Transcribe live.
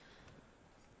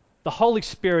the Holy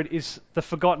Spirit is the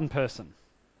forgotten person.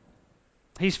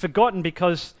 He's forgotten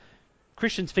because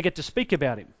Christians forget to speak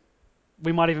about him.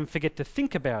 We might even forget to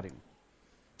think about him.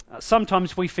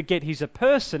 Sometimes we forget he's a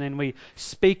person and we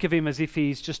speak of him as if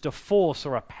he's just a force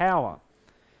or a power.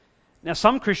 Now,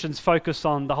 some Christians focus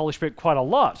on the Holy Spirit quite a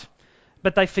lot,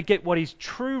 but they forget what his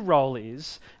true role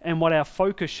is and what our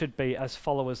focus should be as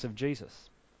followers of Jesus.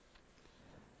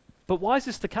 But why is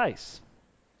this the case?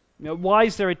 Why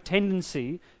is there a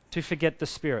tendency to forget the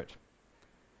Spirit?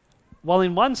 Well,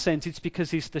 in one sense, it's because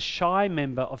he's the shy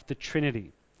member of the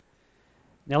Trinity.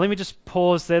 Now, let me just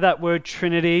pause there. That word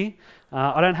Trinity,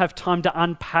 I don't have time to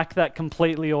unpack that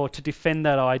completely or to defend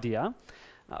that idea.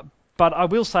 But I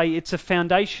will say it's a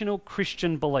foundational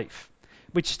Christian belief,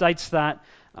 which states that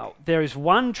there is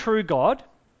one true God,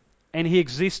 and he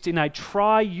exists in a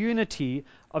tri-unity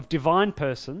of divine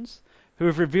persons who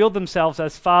have revealed themselves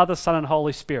as Father, Son, and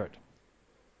Holy Spirit.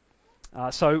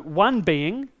 So one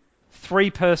being, three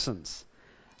persons.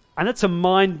 And it's a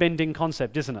mind-bending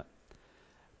concept, isn't it?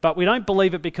 But we don't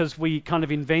believe it because we kind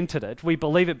of invented it. We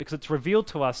believe it because it's revealed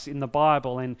to us in the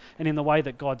Bible and in the way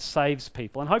that God saves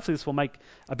people. And hopefully this will make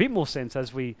a bit more sense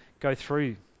as we go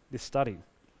through this study.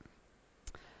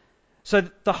 So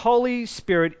the Holy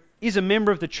Spirit is a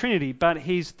member of the Trinity, but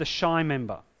he's the shy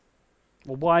member.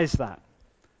 Well, why is that?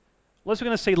 Well, as we're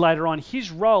going to see later on,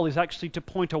 his role is actually to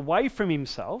point away from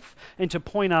himself and to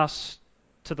point us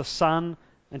to the Son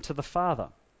and to the Father.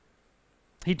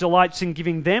 He delights in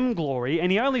giving them glory,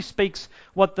 and he only speaks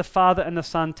what the Father and the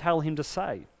Son tell him to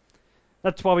say.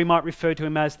 That's why we might refer to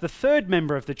him as the third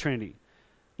member of the Trinity.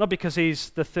 Not because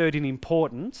he's the third in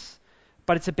importance,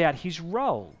 but it's about his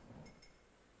role.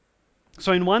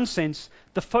 So in one sense,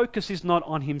 the focus is not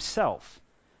on himself.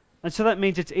 And so that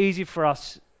means it's easy for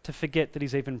us to forget that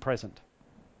he's even present.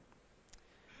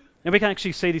 And we can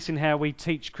actually see this in how we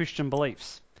teach Christian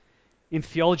beliefs. In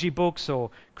theology books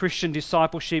or Christian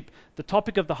discipleship, the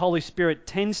topic of the Holy Spirit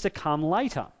tends to come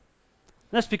later. And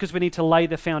that's because we need to lay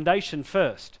the foundation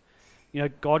first.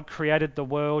 God created the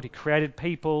world, he created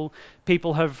people.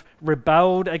 People have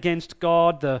rebelled against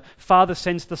God. The Father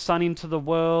sends the Son into the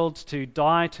world to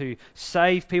die, to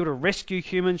save people, to rescue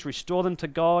humans, restore them to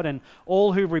God, and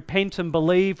all who repent and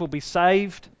believe will be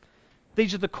saved.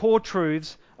 These are the core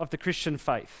truths of the Christian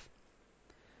faith.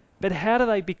 But how do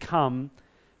they become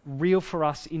real for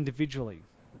us individually?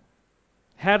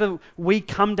 How do we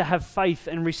come to have faith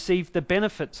and receive the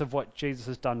benefits of what Jesus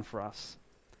has done for us?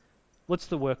 What's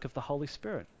the work of the Holy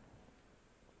Spirit?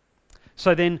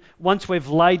 So then, once we've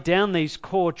laid down these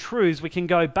core truths, we can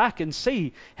go back and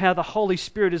see how the Holy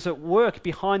Spirit is at work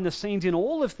behind the scenes in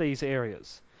all of these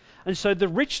areas. And so the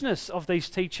richness of these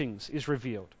teachings is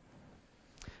revealed.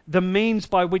 The means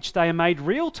by which they are made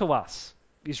real to us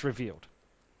is revealed.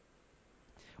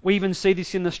 We even see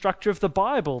this in the structure of the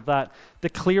Bible, that the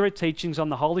clearer teachings on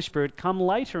the Holy Spirit come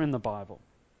later in the Bible.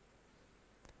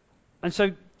 And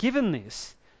so, given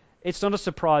this, it's not a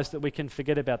surprise that we can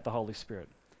forget about the Holy Spirit.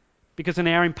 Because in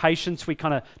our impatience, we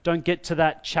kind of don't get to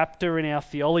that chapter in our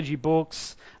theology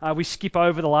books. We skip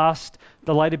over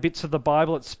the later bits of the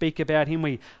Bible that speak about him.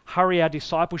 We hurry our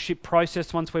discipleship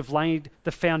process once we've laid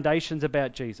the foundations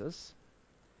about Jesus.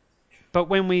 But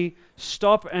when we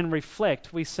stop and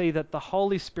reflect, we see that the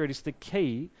Holy Spirit is the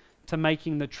key to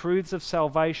making the truths of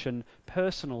salvation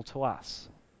personal to us.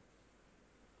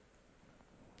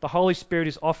 The Holy Spirit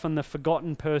is often the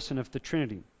forgotten person of the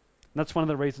Trinity. And that's one of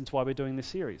the reasons why we're doing this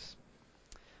series.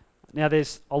 Now,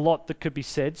 there's a lot that could be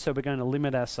said, so we're going to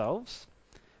limit ourselves.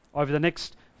 Over the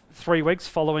next 3 weeks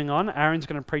following on, Aaron's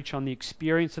going to preach on the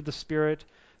experience of the Spirit,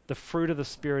 the fruit of the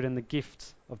Spirit, and the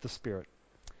gifts of the Spirit.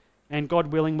 And God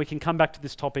willing, we can come back to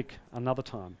this topic another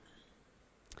time.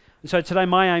 And so today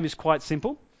my aim is quite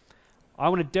simple. I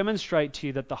want to demonstrate to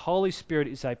you that the Holy Spirit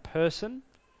is a person,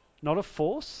 not a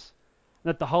force, and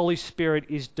that the Holy Spirit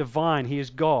is divine. He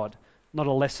is God, not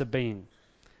a lesser being.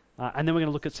 And then we're going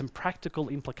to look at some practical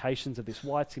implications of this,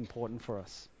 why it's important for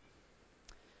us.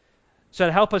 So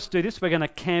to help us do this, we're going to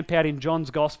camp out in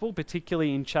John's Gospel,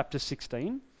 particularly in chapter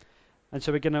 16. And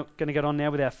so we're going to get on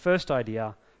now with our first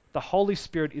idea. The Holy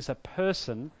Spirit is a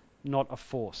person, not a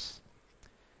force.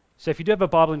 So if you do have a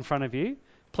Bible in front of you,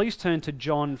 please turn to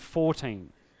John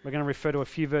 14. We're going to refer to a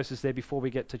few verses there before we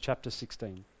get to chapter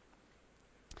 16.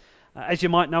 As you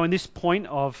might know, in this point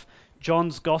of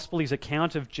John's Gospel, his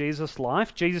account of Jesus'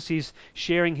 life, Jesus is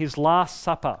sharing his Last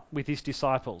Supper with his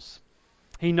disciples.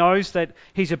 He knows that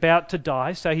he's about to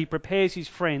die, so he prepares his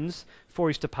friends for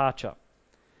his departure.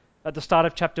 At the start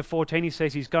of chapter 14, he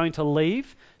says he's going to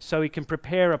leave so he can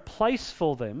prepare a place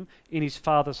for them in his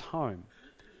Father's home.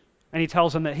 And he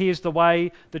tells them that he is the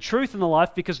way, the truth, and the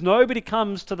life, because nobody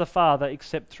comes to the Father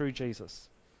except through Jesus.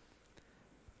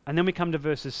 And then we come to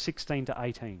verses 16 to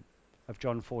 18 of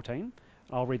John 14.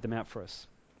 I'll read them out for us.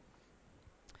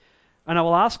 And I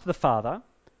will ask the Father,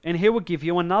 and he will give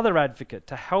you another advocate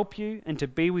to help you and to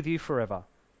be with you forever,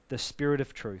 the Spirit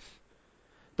of truth.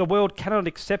 The world cannot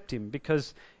accept him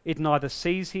because it neither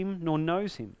sees him nor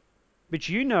knows him. But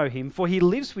you know him, for he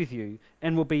lives with you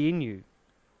and will be in you.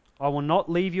 I will not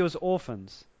leave you as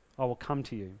orphans. I will come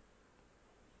to you.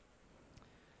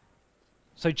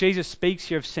 So Jesus speaks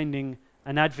here of sending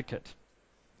an advocate.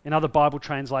 In other Bible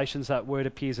translations, that word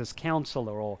appears as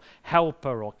counselor or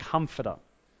helper or comforter.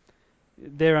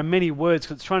 There are many words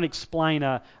because it's trying to explain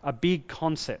a big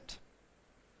concept.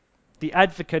 The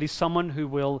advocate is someone who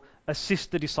will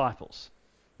assist the disciples.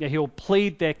 Yeah, he'll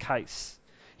plead their case.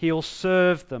 He'll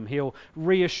serve them. He'll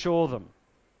reassure them.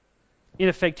 In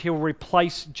effect, he'll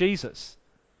replace Jesus,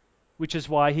 which is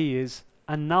why he is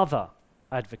another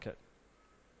advocate.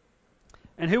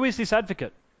 And who is this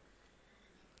advocate?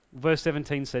 Verse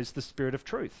 17 says, the Spirit of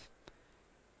truth.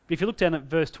 If you look down at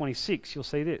verse 26, you'll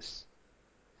see this.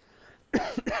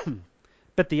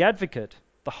 But the advocate,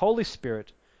 the Holy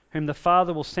Spirit, whom the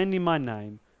Father will send in my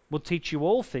name, will teach you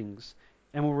all things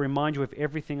and will remind you of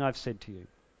everything I've said to you.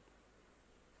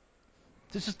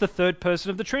 This is the third person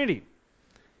of the Trinity.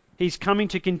 He's coming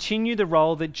to continue the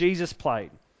role that Jesus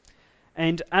played.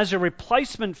 And as a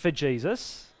replacement for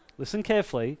Jesus, listen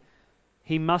carefully,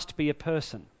 he must be a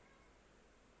person.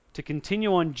 To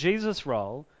continue on Jesus'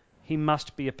 role, he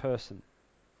must be a person.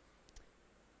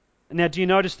 Now, do you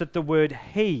notice that the word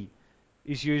he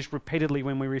is used repeatedly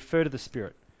when we refer to the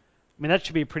Spirit? I mean, that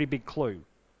should be a pretty big clue.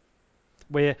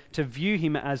 We're to view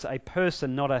him as a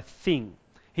person, not a thing.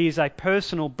 He is a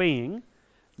personal being,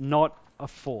 not a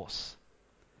force.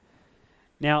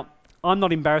 Now, I'm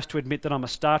not embarrassed to admit that I'm a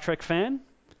Star Trek fan.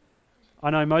 I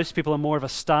know most people are more of a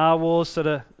Star Wars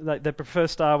they prefer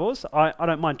Star Wars. I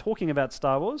don't mind talking about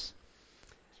Star Wars.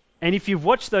 And if you've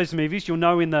watched those movies, you'll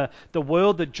know in the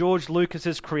world that George Lucas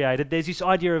has created, there's this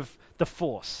idea of the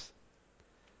Force.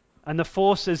 And the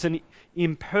Force is an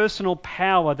impersonal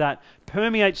power that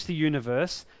permeates the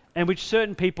universe and which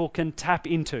certain people can tap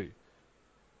into.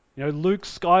 You know, Luke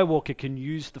Skywalker can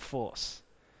use the Force.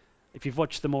 If you've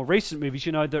watched the more recent movies,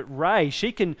 you know that Rey,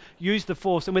 she can use the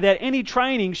Force, and without any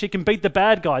training, she can beat the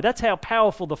bad guy. That's how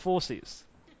powerful the Force is.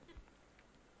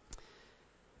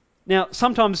 Now,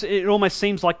 sometimes it almost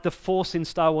seems like the Force in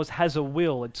Star Wars has a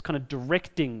will. It's kind of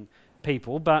directing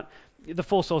people, but the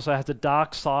Force also has a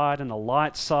dark side and a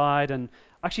light side, and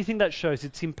I actually think that shows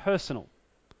it's impersonal.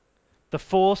 The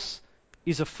Force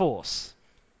is a force.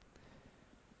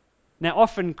 Now,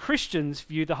 often Christians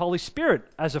view the Holy Spirit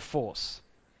as a force,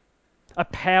 a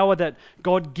power that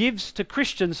God gives to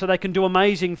Christians so they can do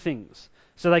amazing things,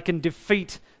 so they can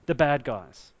defeat the bad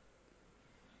guys.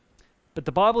 But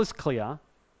the Bible is clear.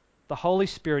 The Holy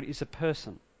Spirit is a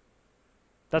person.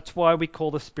 That's why we call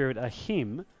the Spirit a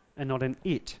him and not an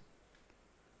it.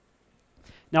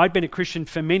 Now, I'd been a Christian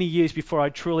for many years before I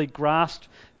truly grasped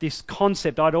this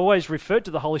concept. I'd always referred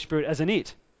to the Holy Spirit as an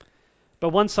it. But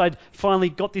once I'd finally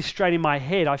got this straight in my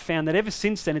head, I found that ever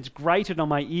since then it's grated on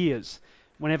my ears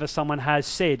whenever someone has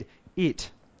said it.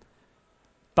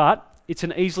 But it's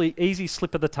an easy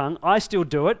slip of the tongue. I still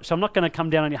do it, so I'm not going to come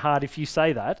down on you hard if you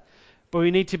say that. But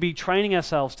we need to be training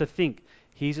ourselves to think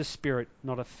he's a spirit,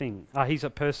 not a thing. He's a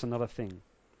person, not a thing.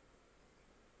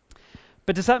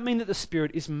 But does that mean that the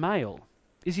Spirit is male?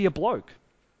 Is he a bloke?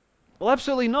 Well,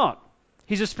 absolutely not.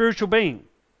 He's a spiritual being,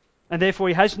 and therefore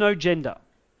he has no gender.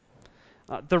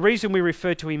 The reason we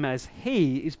refer to him as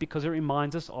he is because it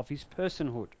reminds us of his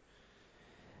personhood.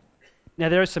 Now,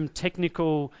 there are some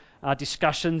technical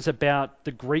discussions about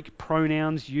the Greek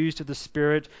pronouns used of the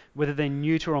Spirit, whether they're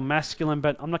neuter or masculine,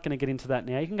 but I'm not going to get into that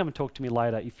now. You can come and talk to me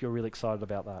later if you're really excited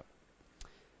about that.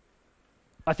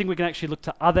 I think we can actually look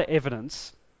to other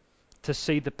evidence to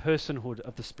see the personhood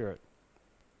of the Spirit.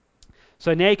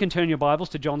 So now you can turn your Bibles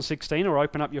to John 16 or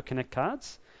open up your Connect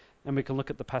cards, and we can look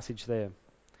at the passage there.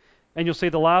 And you'll see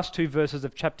the last two verses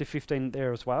of chapter 15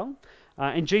 there as well.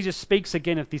 And Jesus speaks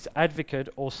again of this advocate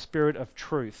or Spirit of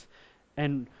truth.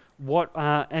 And what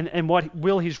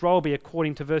will his role be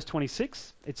according to verse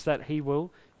 26? It's that he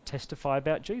will testify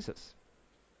about Jesus.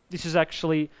 This is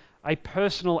actually a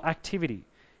personal activity.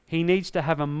 He needs to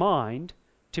have a mind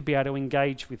to be able to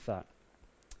engage with that.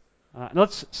 And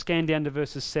let's scan down to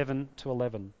verses 7 to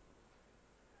 11.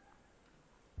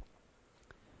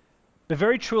 But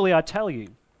very truly I tell you,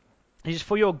 it is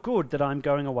for your good that I am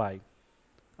going away.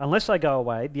 Unless I go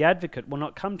away, the advocate will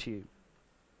not come to you.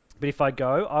 But if I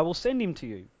go, I will send him to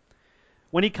you.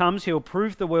 When he comes, he will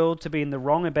prove the world to be in the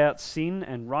wrong about sin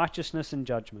and righteousness and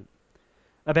judgment.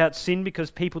 About sin,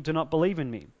 because people do not believe in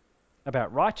me.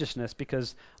 About righteousness,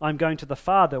 because I'm going to the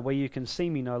Father where you can see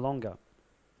me no longer.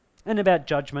 And about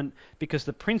judgment, because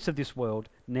the prince of this world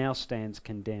now stands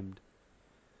condemned.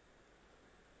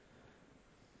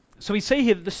 So we see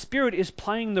here that the Spirit is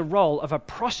playing the role of a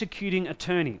prosecuting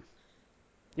attorney.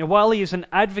 Now, while he is an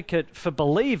advocate for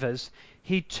believers,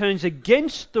 he turns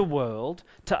against the world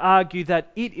to argue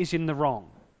that it is in the wrong.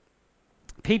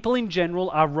 People in general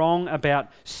are wrong about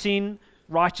sin,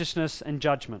 righteousness, and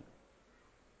judgment.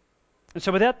 And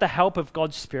so without the help of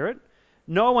God's Spirit,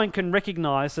 no one can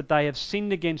recognize that they have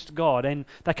sinned against God, and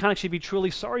they can't actually be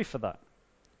truly sorry for that.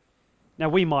 Now,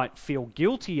 we might feel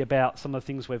guilty about some of the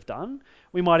things we've done.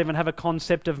 We might even have a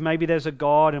concept of maybe there's a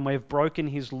God and we've broken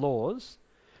his laws.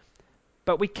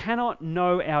 But we cannot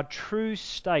know our true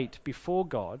state before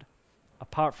God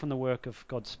apart from the work of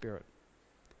God's Spirit.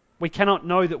 We cannot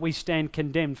know that we stand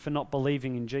condemned for not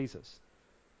believing in Jesus.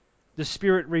 The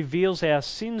Spirit reveals our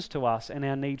sins to us and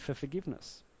our need for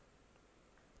forgiveness.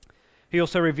 He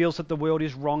also reveals that the world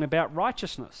is wrong about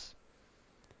righteousness.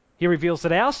 He reveals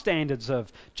that our standards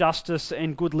of justice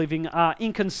and good living are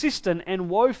inconsistent and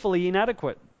woefully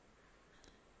inadequate.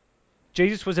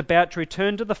 Jesus was about to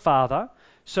return to the Father,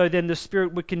 so then the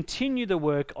Spirit would continue the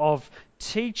work of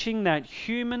teaching that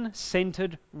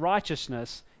human-centered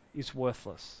righteousness is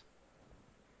worthless.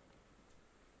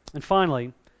 And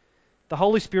finally, the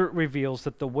Holy Spirit reveals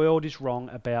that the world is wrong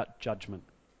about judgment.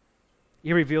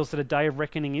 He reveals that a day of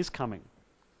reckoning is coming.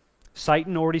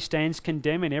 Satan already stands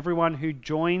condemned, and everyone who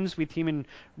joins with him in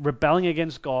rebelling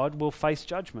against God will face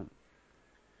judgment.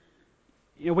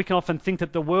 We can often think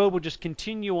that the world will just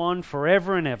continue on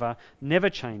forever and ever, never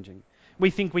changing. We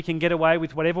think we can get away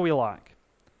with whatever we like.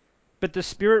 But the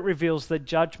Spirit reveals that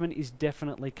judgment is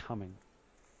definitely coming.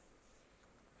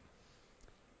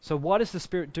 So why does the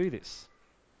Spirit do this?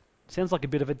 Sounds like a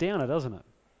bit of a downer, doesn't it?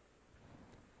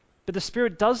 But the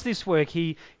Spirit does this work.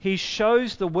 He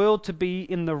shows the world to be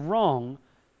in the wrong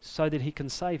so that he can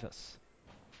save us.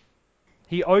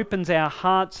 He opens our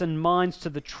hearts and minds to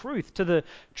the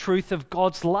truth of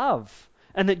God's love,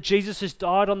 and that Jesus has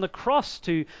died on the cross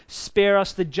to spare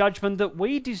us the judgment that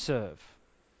we deserve.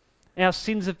 Our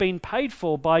sins have been paid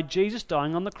for by Jesus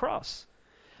dying on the cross.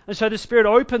 And so the Spirit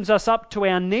opens us up to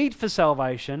our need for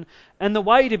salvation and the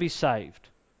way to be saved,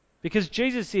 because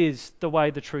Jesus is the way,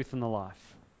 the truth, and the life.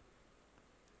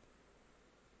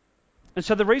 And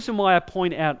so the reason why I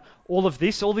point out all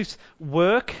this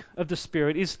work of the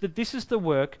Spirit, is that this is the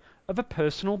work of a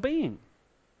personal being.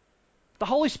 The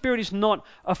Holy Spirit is not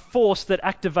a force that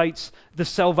activates the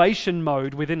salvation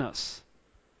mode within us.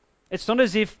 It's not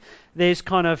as if there's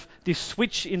kind of this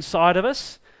switch inside of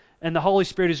us, and the Holy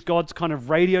Spirit is God's kind of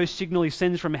radio signal he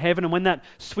sends from heaven, and when that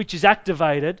switch is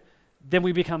activated, then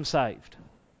we become saved.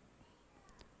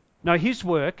 No, his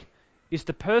work is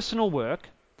the personal work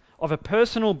of a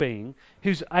personal being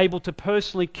who's able to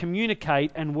personally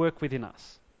communicate and work within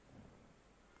us.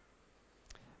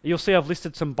 You'll see I've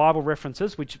listed some Bible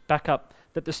references which back up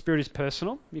that the Spirit is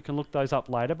personal. You can look those up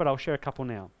later, but I'll share a couple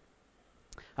now.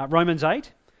 Romans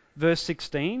 8, verse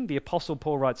 16, the Apostle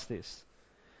Paul writes this: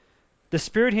 "The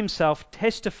Spirit himself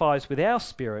testifies with our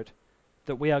spirit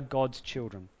that we are God's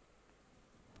children."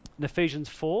 In Ephesians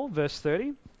 4, verse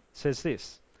 30, says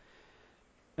this: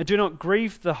 "And do not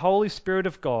grieve the Holy Spirit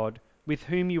of God, with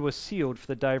whom you were sealed for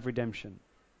the day of redemption."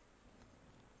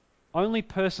 Only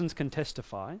persons can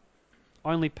testify.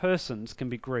 Only persons can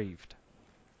be grieved.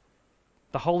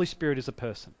 The Holy Spirit is a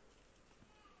person.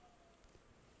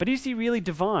 But is he really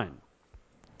divine?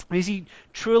 Is he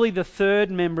truly the third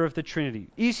member of the Trinity?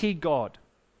 Is he God?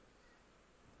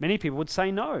 Many people would say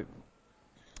no.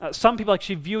 Some people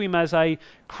actually view him as a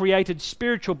created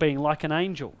spiritual being, like an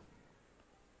angel.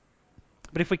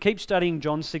 But if we keep studying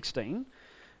John 16,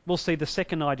 we'll see the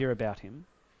second idea about him.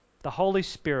 The Holy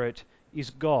Spirit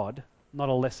is God, not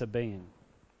a lesser being.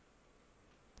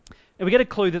 And we get a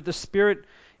clue that the Spirit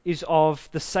is of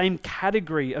the same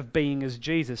category of being as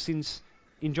Jesus, since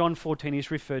in John 14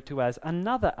 he's referred to as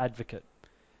another advocate.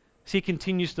 So he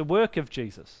continues the work of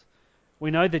Jesus. We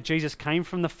know that Jesus came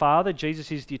from the Father.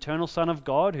 Jesus is the eternal Son of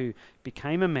God who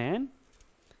became a man.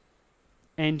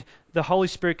 And the Holy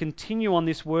Spirit continue on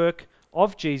this work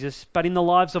of Jesus, but in the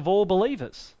lives of all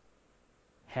believers.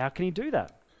 How can he do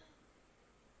that?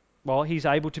 Well, he's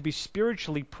able to be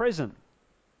spiritually present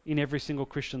in every single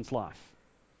Christian's life.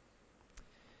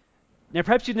 Now,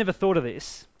 perhaps you've never thought of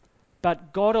this,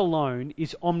 but God alone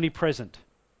is omnipresent,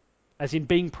 as in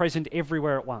being present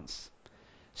everywhere at once.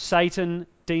 Satan,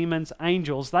 demons,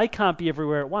 angels, they can't be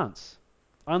everywhere at once.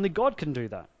 Only God can do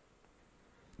that.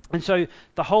 And so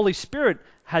the Holy Spirit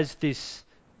has this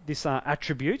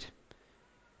attribute,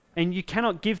 and you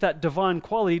cannot give that divine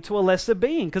quality to a lesser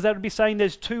being, because that would be saying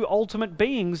there's two ultimate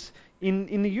beings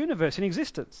in the universe, in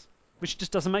existence, which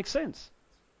just doesn't make sense.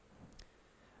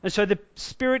 And so the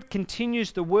Spirit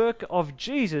continues the work of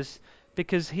Jesus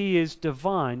because he is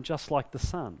divine, just like the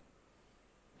Son.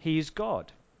 He is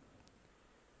God.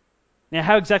 Now,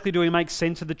 how exactly do we make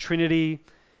sense of the Trinity?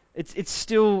 It's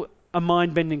still a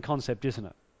mind-bending concept, isn't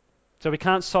it? So we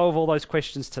can't solve all those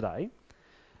questions today.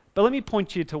 But let me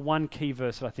point you to one key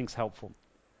verse that I think is helpful.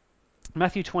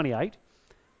 Matthew 28,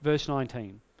 verse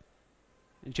 19.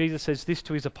 And Jesus says this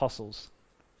to his apostles.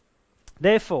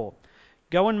 Therefore,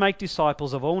 go and make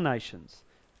disciples of all nations,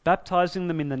 baptizing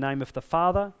them in the name of the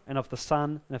Father and of the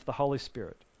Son and of the Holy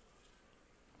Spirit.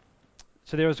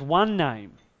 So there is one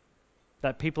name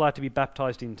that people are to be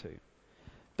baptized into.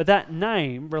 But that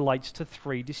name relates to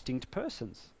three distinct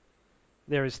persons.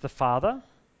 There is the Father,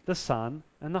 the Son,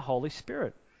 and the Holy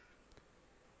Spirit.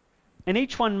 And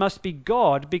each one must be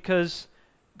God, because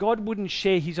God wouldn't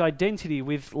share his identity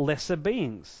with lesser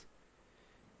beings.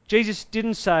 Jesus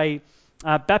didn't say,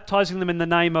 baptizing them in the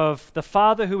name of the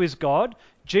Father, who is God,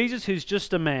 Jesus, who's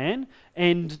just a man,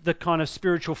 and the kind of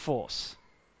spiritual force.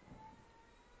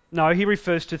 No, he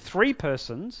refers to three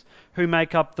persons who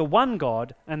make up the one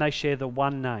God, and they share the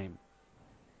one name.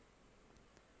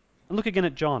 And look again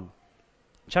at John,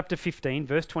 chapter 15,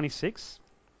 verse 26.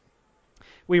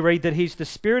 We read that he's the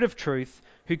Spirit of truth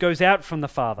who goes out from the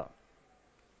Father.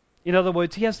 In other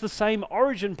words, he has the same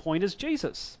origin point as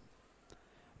Jesus.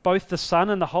 Both the Son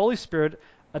and the Holy Spirit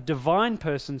are divine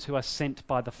persons who are sent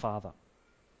by the Father.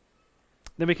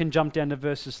 Then we can jump down to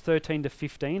verses 13 to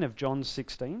 15 of John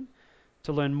 16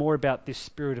 to learn more about this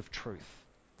Spirit of truth.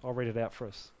 I'll read it out for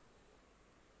us.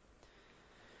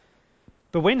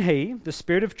 But when he, the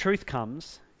Spirit of truth,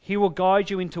 comes, he will guide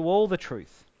you into all the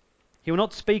truth. He will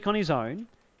not speak on his own.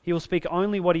 He will speak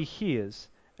only what he hears,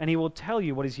 and he will tell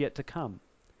you what is yet to come.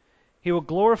 He will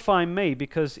glorify me,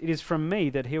 because it is from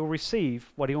me that he will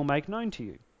receive what he will make known to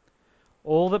you.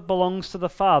 All that belongs to the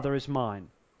Father is mine.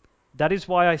 That is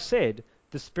why I said,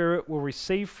 the Spirit will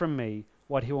receive from me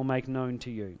what he will make known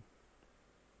to you.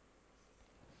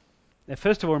 Now,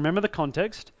 first of all, remember the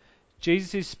context.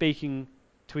 Jesus is speaking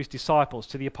to his disciples,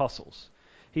 to the apostles.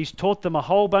 He's taught them a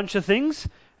whole bunch of things,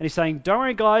 and he's saying, don't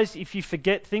worry guys, if you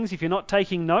forget things, if you're not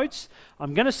taking notes,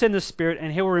 I'm going to send the Spirit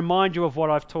and he will remind you of what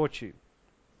I've taught you.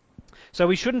 So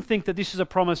we shouldn't think that this is a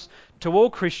promise to all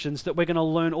Christians that we're going to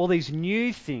learn all these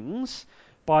new things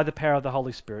by the power of the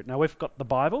Holy Spirit. Now, we've got the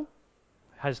Bible,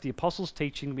 has the apostles'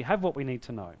 teaching, we have what we need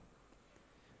to know.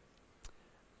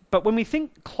 But when we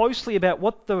think closely about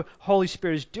what the Holy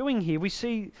Spirit is doing here, we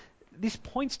see this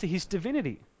points to his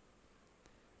divinity.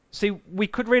 See, we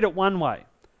could read it one way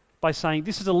by saying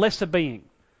this is a lesser being,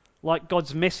 like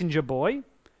God's messenger boy.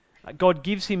 God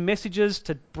gives him messages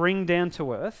to bring down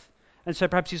to earth, and so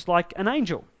perhaps he's like an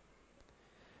angel.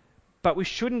 But we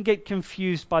shouldn't get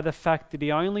confused by the fact that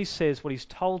he only says what he's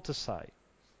told to say.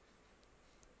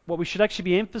 What we should actually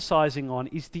be emphasizing on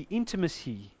is the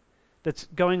intimacy that's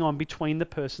going on between the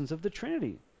persons of the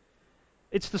Trinity.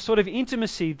 It's the sort of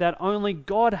intimacy that only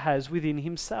God has within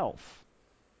himself.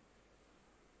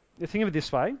 Now, think of it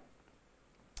this way.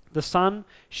 The Son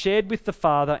shared with the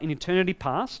Father in eternity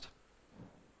past,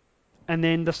 and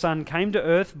then the Son came to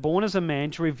earth, born as a man,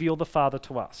 to reveal the Father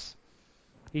to us.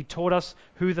 He taught us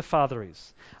who the Father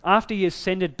is. After he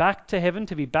ascended back to heaven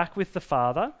to be back with the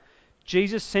Father,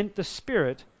 Jesus sent the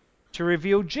Spirit to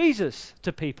reveal Jesus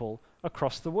to people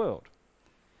across the world.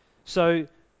 So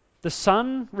the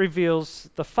Son reveals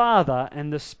the Father,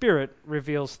 and the Spirit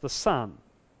reveals the Son.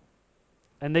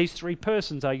 And these three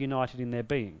persons are united in their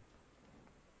being.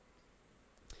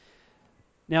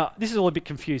 Now, this is all a bit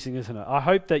confusing, isn't it? I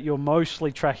hope that you're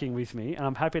mostly tracking with me, and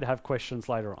I'm happy to have questions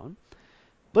later on.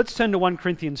 Let's turn to 1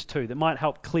 Corinthians 2. That might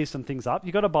help clear some things up.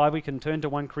 You've got a Bible, you can turn to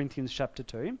 1 Corinthians chapter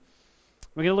 2.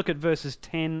 We're going to look at verses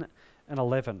 10 and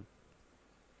 11.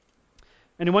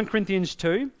 And in 1 Corinthians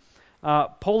 2,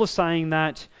 Paul is saying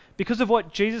that because of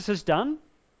what Jesus has done,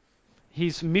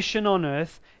 his mission on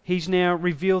earth, he's now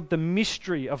revealed the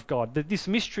mystery of God. That this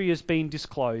mystery has been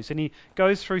disclosed, and he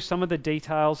goes through some of the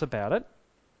details about it.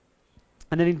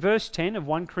 And then in verse 10 of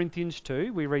 1 Corinthians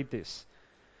 2, we read this.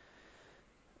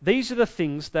 These are the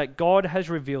things that God has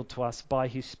revealed to us by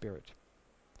his Spirit.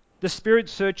 The Spirit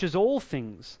searches all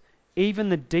things, even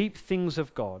the deep things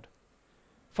of God.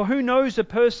 For who knows a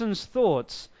person's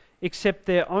thoughts except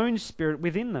their own spirit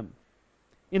within them?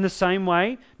 In the same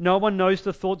way, no one knows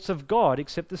the thoughts of God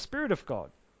except the Spirit of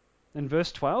God. In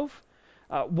verse 12,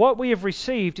 what we have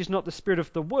received is not the spirit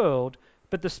of the world,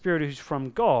 but the Spirit who's from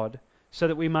God, so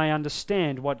that we may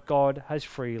understand what God has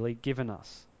freely given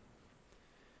us.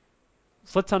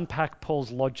 So let's unpack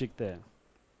Paul's logic there.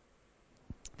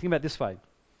 Think about it this way.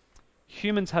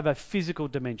 Humans have a physical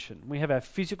dimension. We have our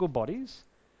physical bodies,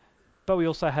 but we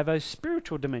also have a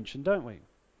spiritual dimension, don't we?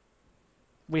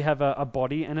 We have a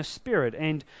body and a spirit.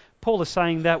 And Paul is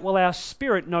saying that, well, our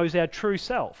spirit knows our true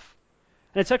self.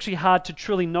 And it's actually hard to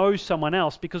truly know someone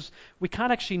else because we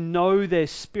can't actually know their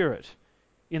spirit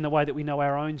in the way that we know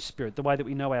our own spirit, the way that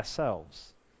we know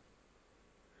ourselves.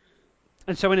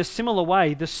 And so in a similar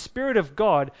way, the Spirit of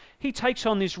God, he takes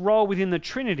on this role within the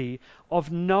Trinity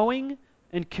of knowing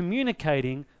and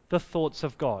communicating the thoughts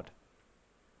of God.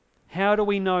 How do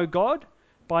we know God?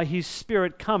 By his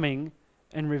Spirit coming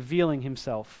and revealing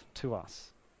himself to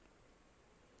us.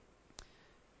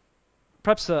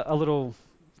 Perhaps a little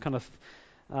kind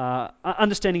of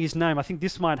understanding his name. I think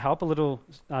this might help, a little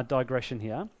digression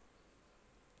here.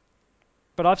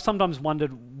 But I've sometimes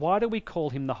wondered, why do we call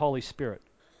him the Holy Spirit?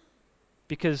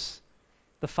 Because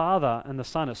the Father and the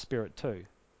Son are Spirit too.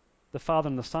 The Father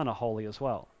and the Son are holy as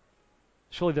well.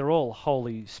 Surely they're all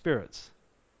Holy Spirits.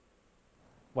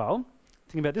 Well,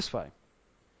 think about it this way.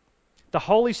 The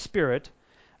Holy Spirit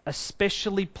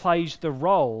especially plays the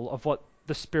role of what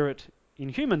the Spirit in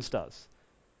humans does.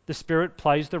 The Spirit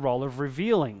plays the role of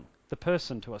revealing the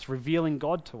person to us, revealing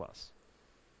God to us.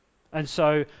 And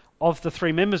so, of the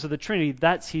three members of the Trinity,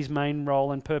 that's his main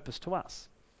role and purpose to us.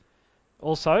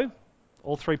 Also,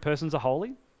 all three persons are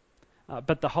holy,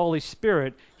 but the Holy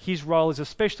Spirit, his role is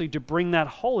especially to bring that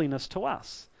holiness to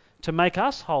us, to make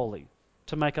us holy,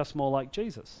 to make us more like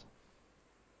Jesus.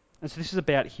 And so this is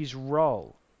about his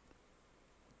role.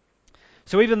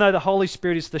 So even though the Holy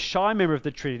Spirit is the shy member of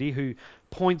the Trinity who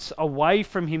points away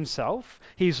from himself,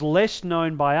 he's less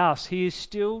known by us, he is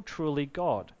still truly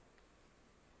God.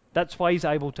 That's why he's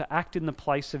able to act in the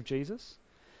place of Jesus.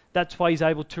 That's why he's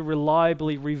able to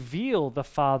reliably reveal the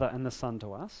Father and the Son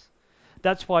to us.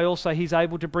 That's why also he's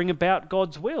able to bring about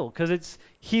God's will, because it's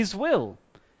his will.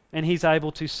 And he's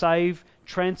able to save,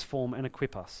 transform, and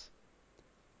equip us.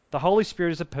 The Holy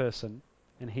Spirit is a person,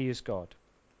 and he is God.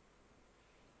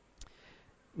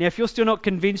 Now, if you're still not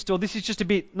convinced, or this is just a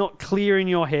bit not clear in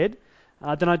your head,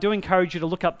 then I do encourage you to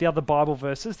look up the other Bible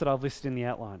verses that I've listed in the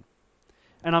outline.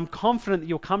 And I'm confident that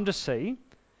you'll come to see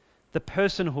the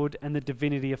personhood and the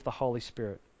divinity of the Holy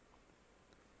Spirit.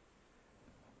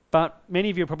 But many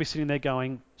of you are probably sitting there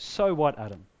going, so what,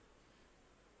 Adam?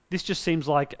 This just seems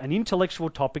like an intellectual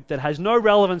topic that has no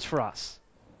relevance for us.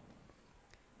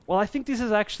 Well, I think this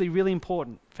is actually really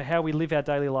important for how we live our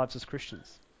daily lives as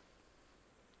Christians.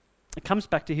 It comes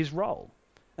back to his role.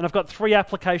 And I've got 3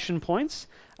 application points,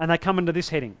 and they come under this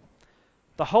heading.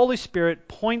 The Holy Spirit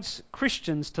points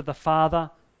Christians to the Father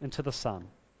and to the Son.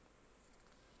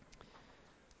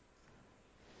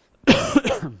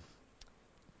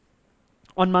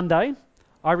 On Monday,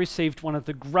 I received one of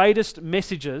the greatest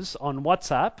messages on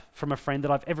WhatsApp from a friend that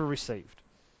I've ever received.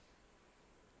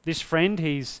 This friend,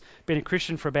 he's been a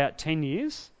Christian for about 10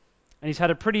 years, and he's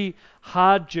had a pretty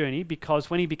hard journey because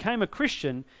when he became a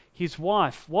Christian, his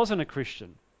wife wasn't a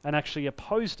Christian and actually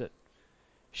opposed it.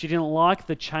 She didn't like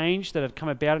the change that had come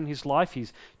about in his life.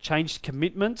 He's changed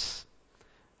commitments.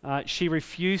 She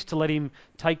refused to let him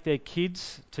take their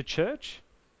kids to church.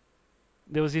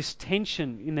 There was this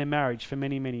tension in their marriage for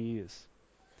many, many years.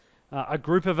 A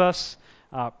group of us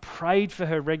prayed for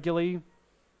her regularly.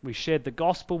 We shared the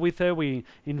gospel with her. We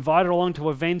invited her along to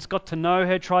events, got to know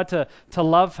her, tried to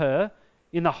love her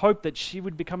in the hope that she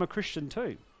would become a Christian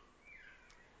too.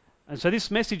 And so this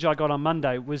message I got on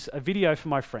Monday was a video from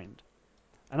my friend.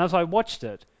 And as I watched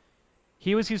it,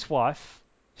 here was his wife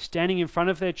standing in front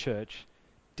of their church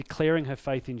declaring her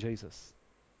faith in Jesus.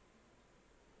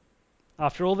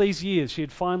 After all these years, she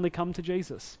had finally come to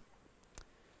Jesus.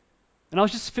 And I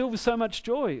was just filled with so much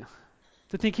joy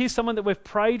to think here's someone that we've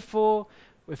prayed for,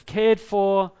 we've cared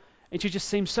for, and she just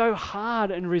seems so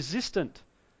hard and resistant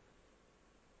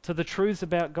to the truths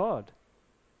about God.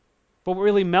 But what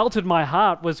really melted my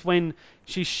heart was when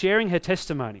she's sharing her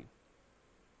testimony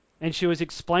and she was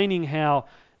explaining how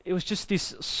it was just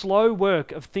this slow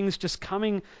work of things just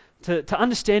coming to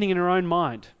understanding in her own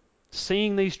mind,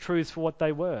 seeing these truths for what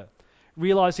they were,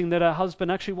 realizing that her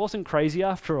husband actually wasn't crazy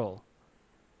after all,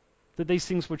 that these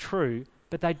things were true,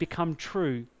 but they'd become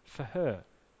true for her.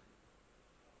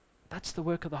 That's the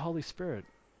work of the Holy Spirit.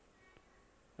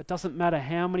 It doesn't matter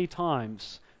how many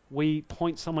times we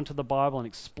point someone to the Bible and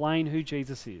explain who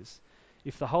Jesus is.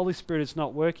 If the Holy Spirit is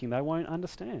not working, they won't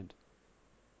understand.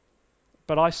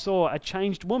 But I saw a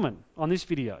changed woman on this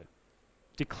video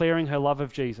declaring her love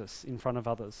of Jesus in front of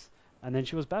others, and then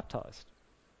she was baptized.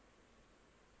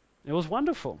 It was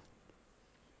wonderful.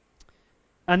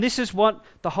 And this is what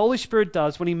the Holy Spirit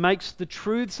does when he makes the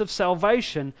truths of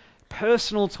salvation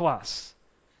personal to us.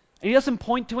 And he doesn't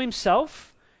point to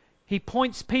himself, he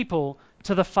points people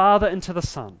to the Father and to the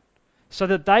Son, so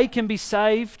that they can be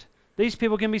saved, these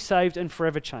people can be saved and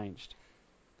forever changed.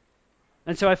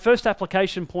 And so our first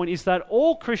application point is that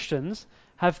all Christians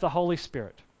have the Holy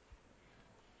Spirit.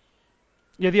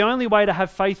 The only way to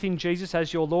have faith in Jesus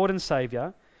as your Lord and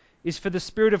Saviour is for the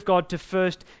Spirit of God to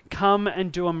first come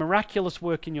and do a miraculous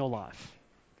work in your life.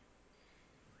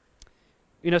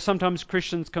 Sometimes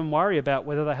Christians can worry about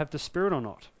whether they have the Spirit or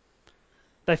not.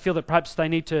 They feel that perhaps they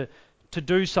need to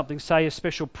do something, say a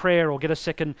special prayer or get a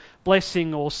second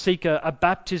blessing or seek a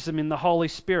baptism in the Holy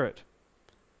Spirit.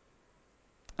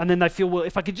 And then they feel, well,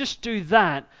 if I could just do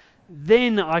that,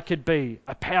 then I could be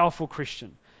a powerful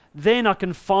Christian. Then I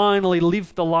can finally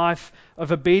live the life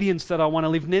of obedience that I want to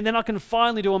live. And then I can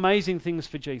finally do amazing things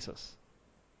for Jesus.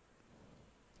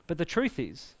 But the truth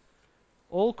is,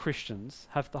 all Christians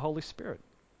have the Holy Spirit.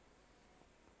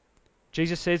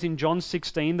 Jesus says in John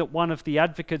 16 that one of the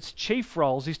advocate's chief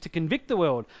roles is to convict the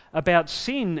world about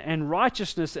sin and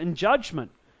righteousness and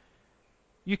judgment.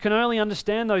 You can only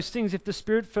understand those things if the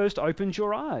Spirit first opens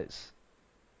your eyes.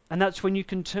 And that's when you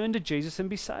can turn to Jesus and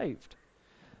be saved.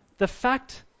 The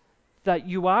fact that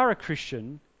you are a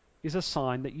Christian is a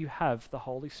sign that you have the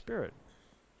Holy Spirit.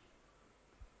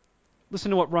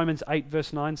 Listen to what Romans 8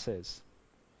 verse 9 says.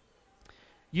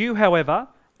 You, however,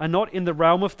 are not in the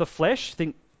realm of the flesh,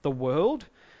 think the world,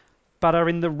 but are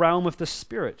in the realm of the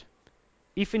Spirit,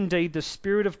 if indeed the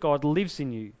Spirit of God lives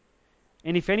in you.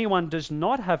 And if anyone does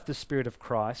not have the Spirit of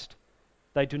Christ,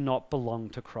 they do not belong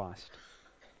to Christ.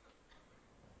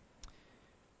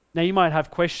 Now you might have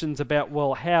questions about,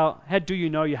 well, how do you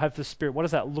know you have the Spirit? What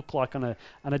does that look like on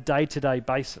a day-to-day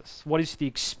basis? What is the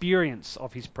experience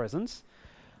of His presence?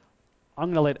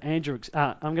 I'm going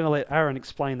to let Aaron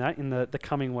explain that in the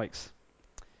coming weeks.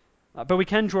 But we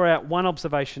can draw out one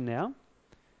observation now.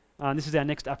 This is our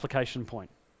next application point.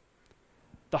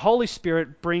 The Holy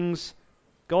Spirit brings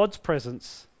God's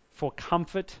presence for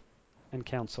comfort and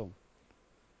counsel.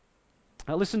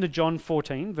 Listen to John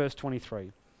 14, verse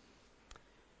 23.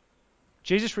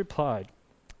 Jesus replied,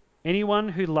 anyone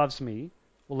who loves me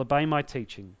will obey my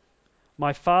teaching.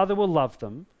 My Father will love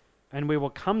them, and we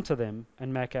will come to them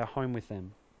and make our home with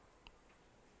them.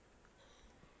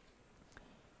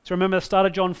 So remember the start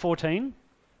of John 14?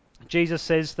 Jesus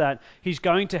says that he's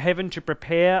going to heaven to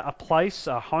prepare a place,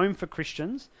 a home for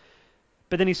Christians.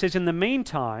 But then he says in the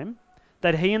meantime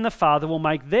that he and the Father will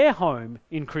make their home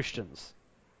in Christians.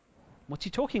 What's he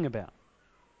talking about?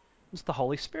 It's the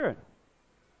Holy Spirit.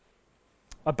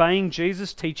 Obeying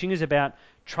Jesus' teaching is about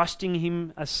trusting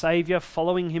him as Saviour,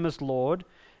 following him as Lord.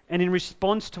 And in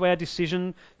response to our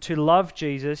decision to love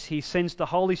Jesus, he sends the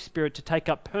Holy Spirit to take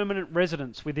up permanent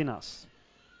residence within us.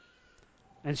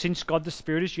 And since God the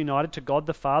Spirit is united to God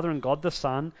the Father and God the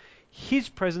Son, his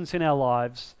presence in our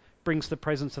lives brings the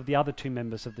presence of the other two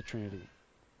members of the Trinity.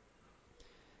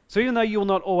 So even though you will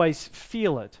not always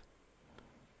feel it,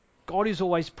 God is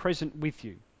always present with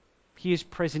you. He is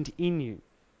present in you.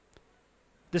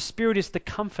 The Spirit is the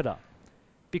comforter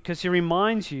because he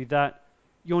reminds you that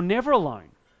you're never alone,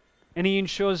 and he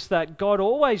ensures that God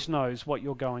always knows what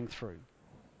you're going through.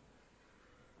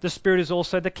 The Spirit is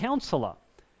also the counselor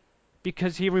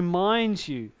because he reminds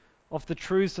you of the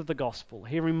truths of the gospel.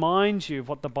 He reminds you of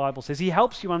what the Bible says. He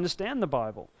helps you understand the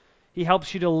Bible. He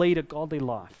helps you to lead a godly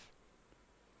life.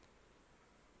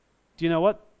 Do you know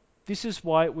what? This is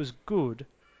why it was good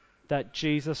that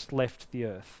Jesus left the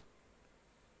earth.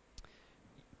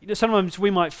 Sometimes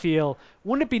we might feel,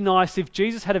 wouldn't it be nice if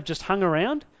Jesus had have just hung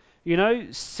around,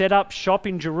 set up shop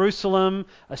in Jerusalem,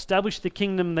 established the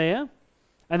kingdom there,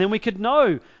 and then we could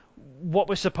know what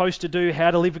we're supposed to do, how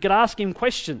to live. We could ask him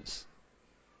questions.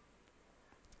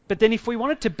 But then if we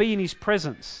wanted to be in his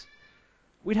presence,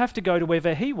 we'd have to go to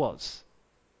wherever he was.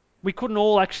 We couldn't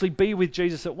all actually be with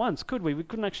Jesus at once, could we? We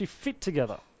couldn't actually fit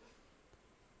together.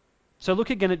 So look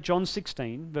again at John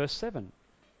 16, verse 7.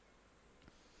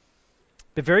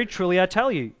 But very truly I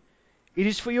tell you, it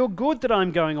is for your good that I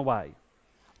am going away.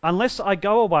 Unless I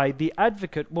go away, the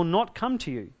advocate will not come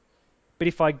to you. But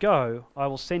if I go, I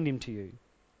will send him to you.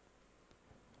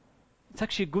 It's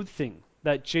actually a good thing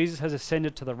that Jesus has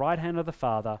ascended to the right hand of the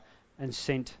Father and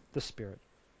sent the Spirit.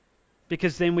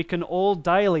 Because then we can all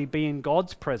daily be in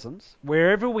God's presence,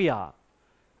 wherever we are,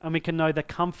 and we can know the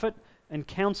comfort and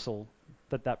counsel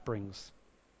that brings.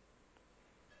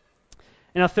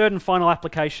 And our third and final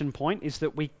application point is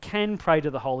that we can pray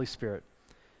to the Holy Spirit,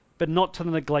 but not to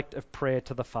the neglect of prayer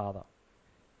to the Father.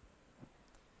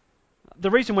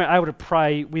 the reason we're able to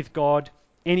pray with God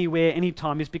anywhere,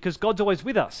 anytime, is because God's always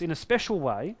with us in a special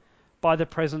way by the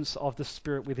presence of the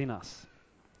Spirit within us.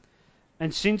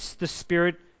 And since the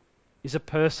Spirit is a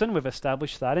person, we've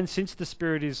established that, and since the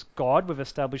Spirit is God, we've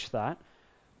established that,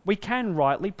 we can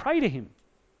rightly pray to Him.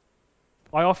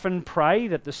 I often pray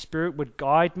that the Spirit would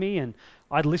guide me and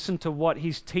I'd listen to what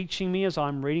He's teaching me as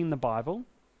I'm reading the Bible.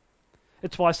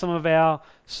 It's why some of our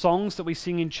songs that we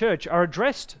sing in church are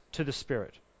addressed to the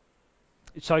Spirit.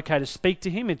 It's okay to speak to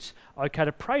Him, it's okay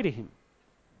to pray to Him.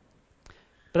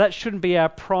 But that shouldn't be our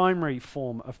primary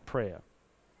form of prayer.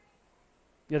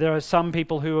 There are some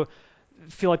people who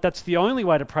feel like that's the only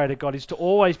way to pray to God, is to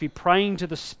always be praying to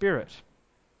the Spirit.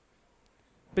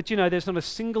 But there's not a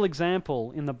single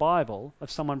example in the Bible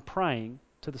of someone praying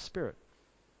to the Spirit.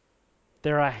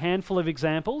 There are a handful of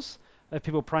examples of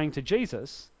people praying to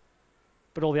Jesus,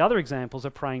 but all the other examples are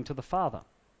praying to the Father.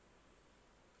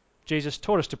 Jesus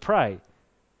taught us to pray,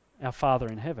 our Father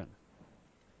in heaven.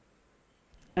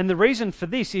 And the reason for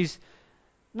this is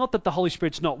not that the Holy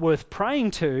Spirit's not worth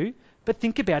praying to, but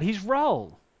think about His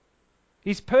role.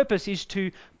 His purpose is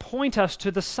to point us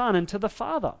to the Son and to the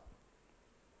Father.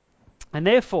 And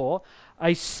therefore,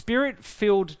 a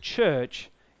Spirit-filled church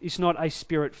is not a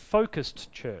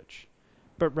Spirit-focused church,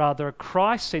 but rather a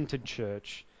Christ-centered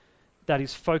church that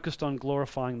is focused on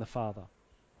glorifying the Father.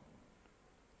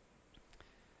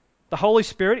 The Holy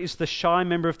Spirit is the shy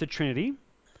member of the Trinity,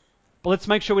 but let's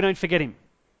make sure we don't forget Him.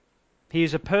 He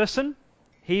is a person,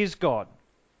 He is God.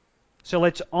 So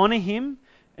let's honour Him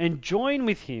and join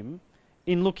with Him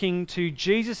in looking to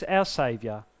Jesus, our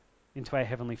Saviour, into our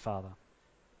Heavenly Father.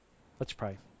 Let's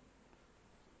pray.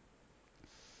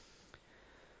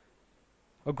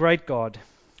 O great God,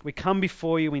 we come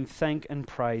before You in thank and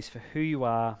praise for who You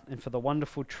are and for the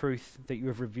wonderful truth that You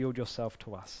have revealed Yourself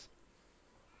to us.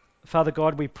 Father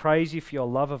God, we praise You for Your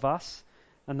love of us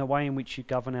and the way in which You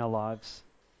govern our lives.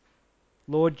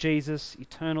 Lord Jesus,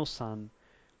 eternal Son,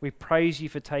 we praise You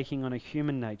for taking on a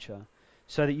human nature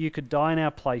so that You could die in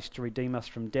our place to redeem us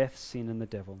from death, sin and the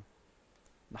devil.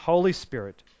 The Holy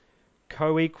Spirit,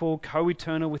 co-equal,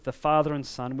 co-eternal with the Father and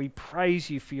Son, we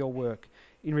praise You for Your work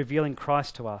in revealing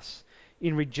Christ to us,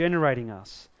 in regenerating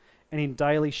us, and in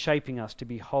daily shaping us to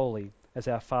be holy as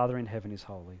our Father in heaven is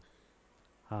holy.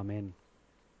 Amen.